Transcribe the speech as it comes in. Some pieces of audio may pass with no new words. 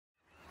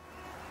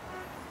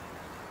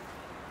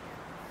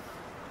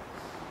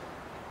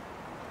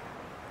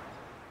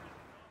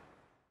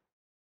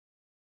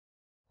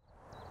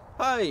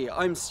Hi,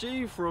 I'm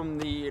Stu from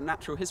the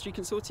Natural History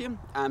Consortium,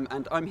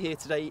 and I'm here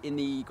today in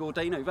the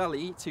Gordano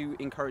Valley to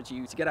encourage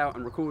you to get out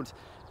and record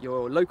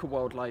your local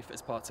wildlife as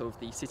part of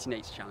the City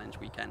Nature Challenge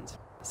weekend.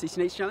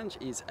 City Nature Challenge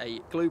is a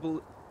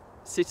global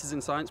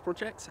citizen science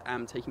project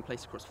taking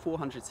place across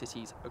 400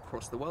 cities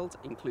across the world,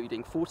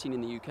 including 14 in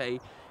the UK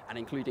and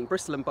including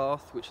Bristol and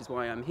Bath, which is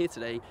why I'm here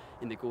today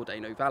in the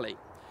Gordano Valley.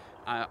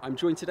 I'm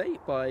joined today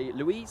by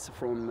Louise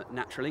from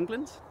Natural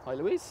England. Hi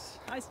Louise.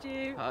 Hi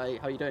Stu. Hi,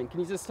 how are you doing?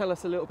 Can you just tell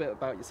us a little bit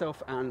about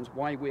yourself and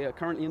why we're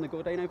currently in the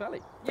Gordano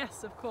Valley?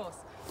 Yes, of course.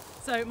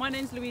 So my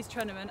name's Louise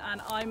Treneman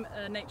and I'm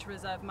a Nature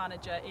Reserve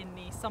Manager in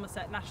the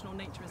Somerset National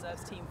Nature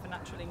Reserves team for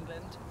Natural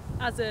England.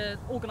 As an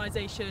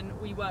organisation,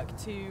 we work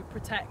to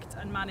protect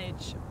and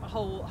manage a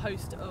whole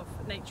host of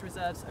nature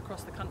reserves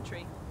across the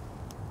country.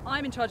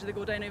 I'm in charge of the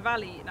Gordano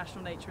Valley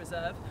National Nature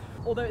Reserve.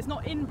 Although it's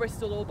not in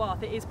Bristol or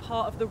Bath, it is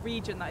part of the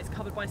region that is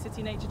covered by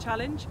City Nature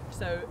Challenge.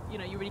 So, you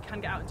really can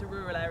get out into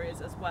rural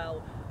areas as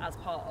well as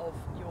part of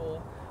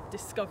your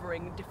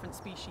discovering different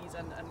species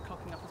and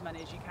clocking up as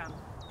many as you can.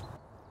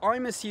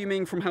 I'm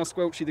assuming from how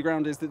squelchy the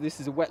ground is that this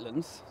is a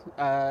wetland.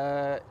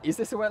 Is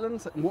this a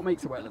wetland? And what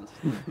makes a wetland?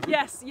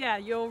 Yes, yeah,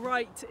 you're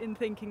right in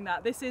thinking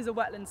that. This is a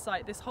wetland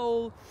site. This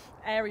whole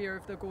area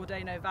of the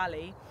Gordano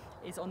Valley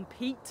is on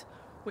peat,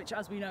 which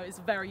as we know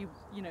is very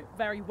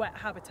wet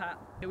habitat.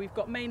 We've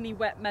got mainly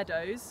wet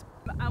meadows,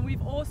 and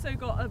we've also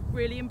got a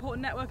really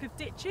important network of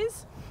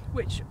ditches,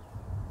 which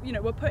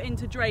were put in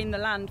to drain the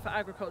land for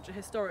agriculture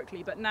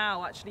historically, but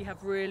now actually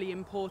have really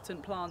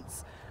important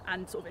plants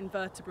and sort of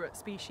invertebrate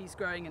species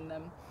growing in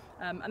them.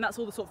 And that's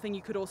all the sort of thing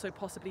you could also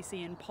possibly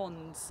see in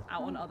ponds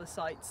out on other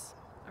sites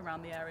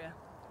around the area.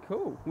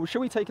 Cool. Well, shall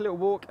we take a little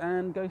walk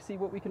and go see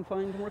what we can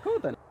find and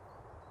record then?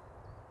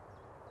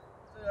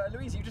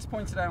 Louise, you just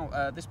pointed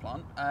out this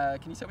plant.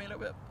 Can you tell me a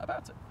little bit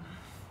about it?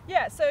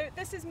 Yeah, so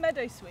this is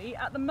meadowsweet.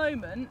 At the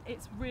moment,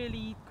 it's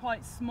really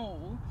quite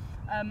small,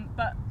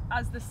 but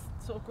as this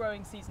sort of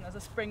growing season, as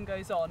the spring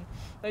goes on,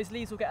 those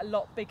leaves will get a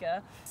lot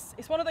bigger.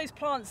 It's one of those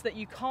plants that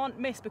you can't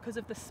miss because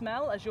of the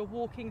smell. As you're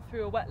walking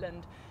through a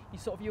wetland,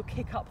 you'll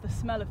kick up the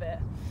smell of it.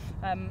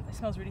 It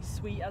smells really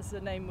sweet, as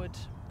the name would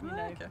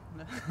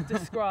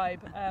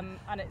describe,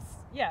 and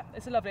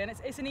it's lovely, and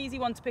it's an easy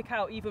one to pick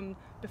out even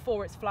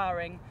before it's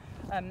flowering.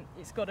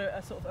 It's got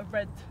a sort of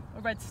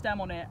a red stem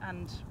on it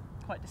and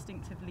quite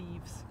distinctive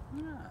leaves.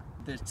 Yeah.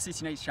 The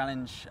City Nature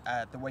Challenge,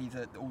 the way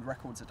that all the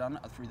records are done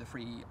are through the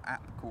free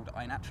app called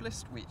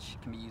iNaturalist, which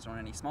can be used on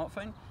any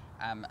smartphone,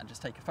 and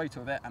just take a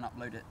photo of it and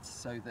upload it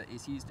so that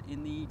it's used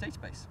in the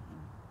database.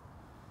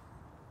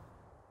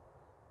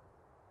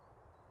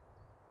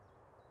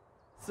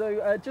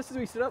 So just as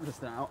we stood up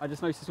just now, I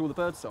just noticed all the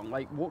bird song.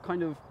 Like, what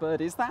kind of bird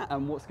is that,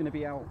 and what's going to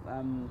be out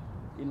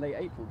in late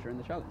April during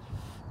the challenge?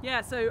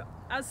 Yeah, so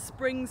as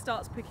spring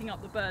starts picking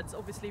up, the birds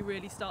obviously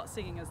really start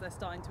singing as they're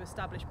starting to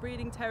establish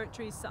breeding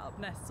territories, set up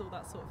nests, all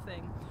that sort of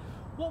thing.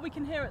 What we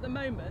can hear at the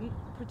moment,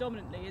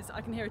 predominantly, is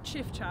I can hear a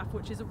chiff-chaff,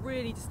 which is a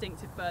really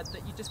distinctive bird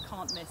that you just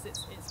can't miss.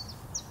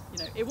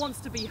 It wants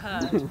to be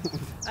heard.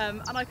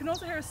 And I can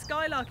also hear a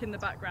skylark in the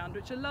background,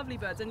 which are lovely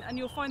birds, and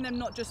you'll find them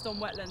not just on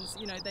wetlands.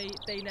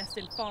 They nest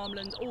in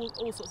farmland,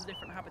 all sorts of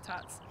different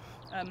habitats,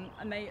 and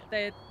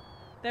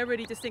they're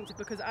really distinctive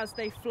because as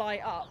they fly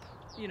up,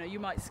 you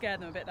might scare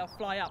them a bit. They'll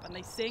fly up and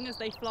they sing as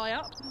they fly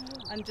up,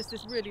 and just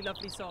this really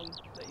lovely song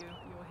that you'll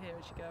hear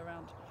as you go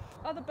around.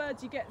 Other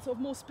birds you get sort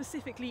of more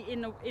specifically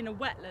in a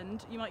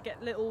wetland, you might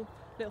get little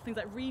things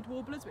like reed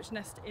warblers, which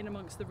nest in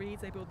amongst the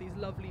reeds. They build these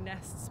lovely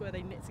nests where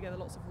they knit together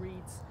lots of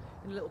reeds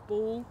in a little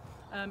ball.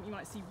 You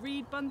might see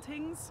reed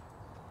buntings,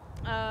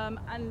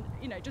 and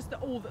just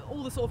all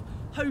the sort of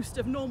host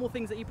of normal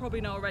things that you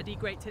probably know already.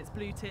 Great tits,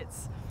 blue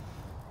tits,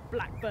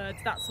 blackbirds,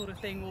 that sort of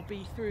thing will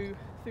be through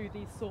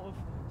these sort of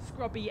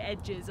scrubby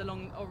edges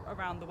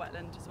around the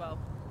wetland as well.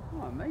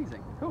 Oh,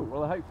 amazing. Cool.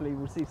 Well, hopefully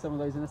we'll see some of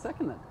those in a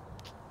second then.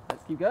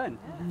 Let's keep going.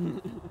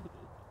 Yeah.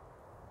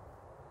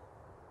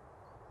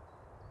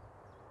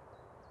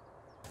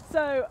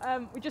 So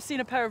we've just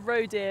seen a pair of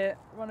roe deer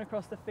run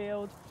across the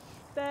field.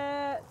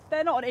 They're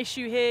not an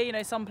issue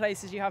here. Some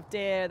places you have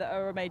deer that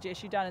are a major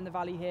issue. Down in the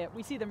valley here,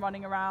 we see them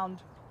running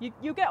around.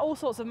 You get all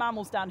sorts of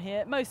mammals down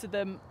here. Most of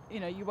them,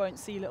 you won't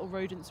see little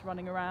rodents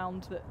running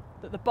around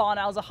that the barn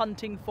owls are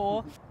hunting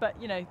for. But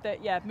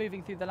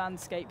moving through the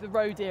landscape, the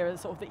roe deer are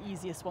sort of the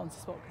easiest ones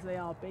to spot because they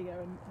are bigger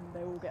and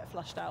they all get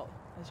flushed out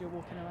as you're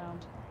walking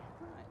around.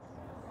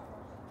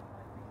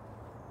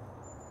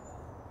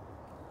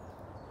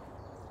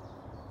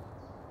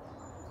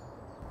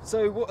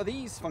 So what are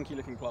these funky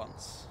looking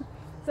plants?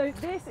 So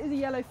this is a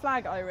yellow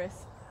flag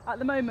iris. At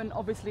the moment,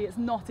 obviously, it's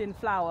not in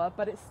flower,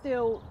 but it's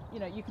still,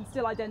 you can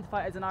still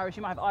identify it as an iris.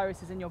 You might have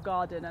irises in your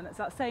garden, and it's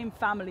that same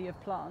family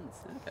of plants.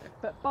 Okay.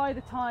 But by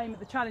the time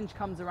the challenge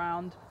comes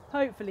around,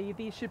 hopefully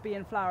these should be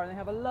in flower, and they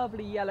have a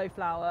lovely yellow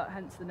flower,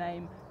 hence the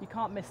name. You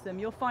can't miss them.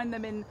 You'll find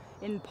them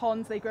in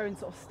ponds. They grow in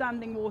sort of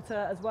standing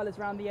water as well as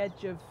around the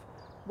edge of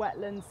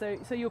wetlands,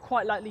 so you're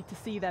quite likely to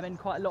see them in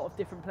quite a lot of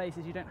different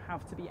places. You don't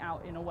have to be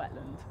out in a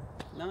wetland.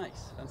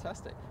 Nice,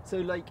 fantastic. So,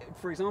 like,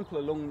 for example,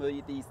 along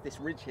this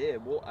ridge here,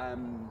 what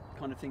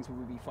kind of things will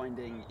we be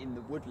finding in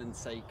the woodlands,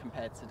 say,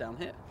 compared to down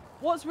here?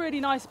 What's really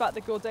nice about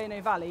the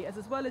Gordano Valley is,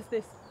 as well as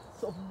this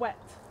sort of wet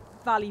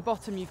valley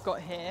bottom you've got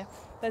here,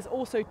 there's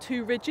also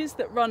two ridges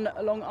that run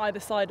along either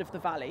side of the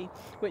valley,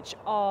 which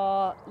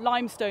are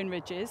limestone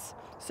ridges.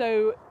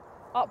 So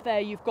up there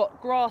you've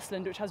got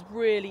grassland, which has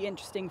really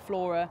interesting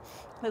flora.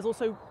 There's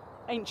also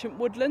ancient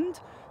woodland,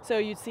 so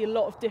you'd see a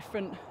lot of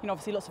different,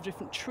 obviously lots of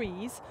different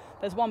trees.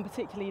 There's one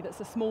particularly that's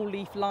a small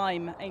leaf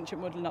lime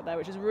ancient woodland up there,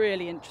 which is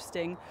really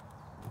interesting.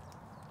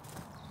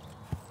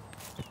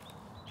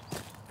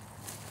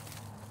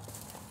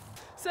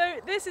 So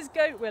this is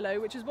goat willow,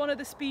 which is one of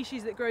the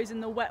species that grows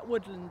in the wet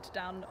woodland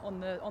down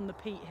on the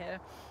peat here.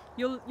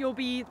 You'll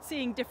be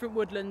seeing different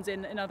woodlands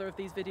in other of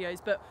these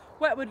videos, but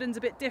wet woodland's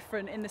a bit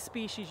different in the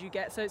species you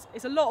get. So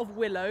it's a lot of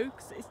willow,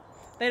 'cause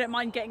they don't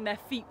mind getting their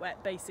feet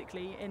wet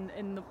basically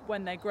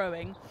when they're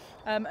growing.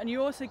 And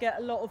you also get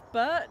a lot of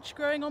birch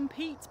growing on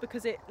peat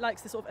because it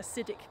likes the sort of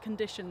acidic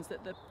conditions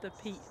that the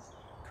peat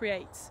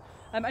creates.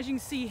 As you can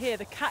see here,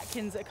 the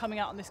catkins that are coming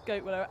out on this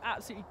goat willow are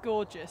absolutely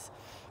gorgeous.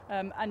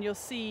 And you'll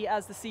see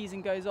as the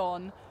season goes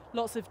on,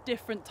 lots of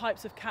different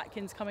types of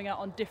catkins coming out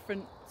on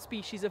different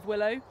species of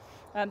willow.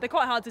 They're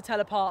quite hard to tell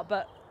apart,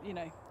 but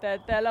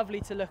they're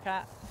lovely to look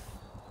at.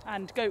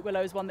 And goat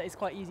willow is one that is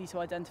quite easy to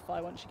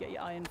identify once you get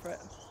your eye in for it.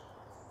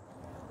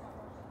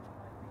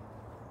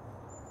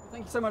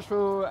 Thank you so much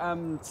for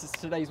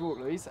today's walk,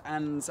 Louise,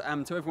 and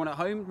to everyone at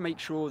home, make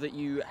sure that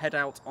you head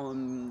out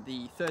on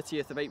the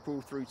 30th of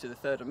April through to the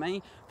 3rd of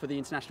May for the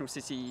International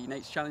City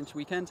Nature Challenge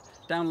weekend.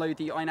 Download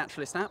the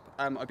iNaturalist app.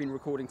 I've been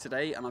recording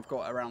today and I've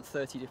got around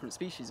 30 different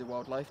species of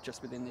wildlife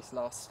just within this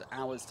last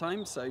hour's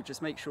time, so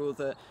just make sure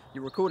that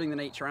you're recording the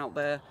nature out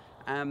there,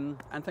 and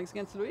thanks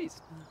again to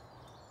Louise.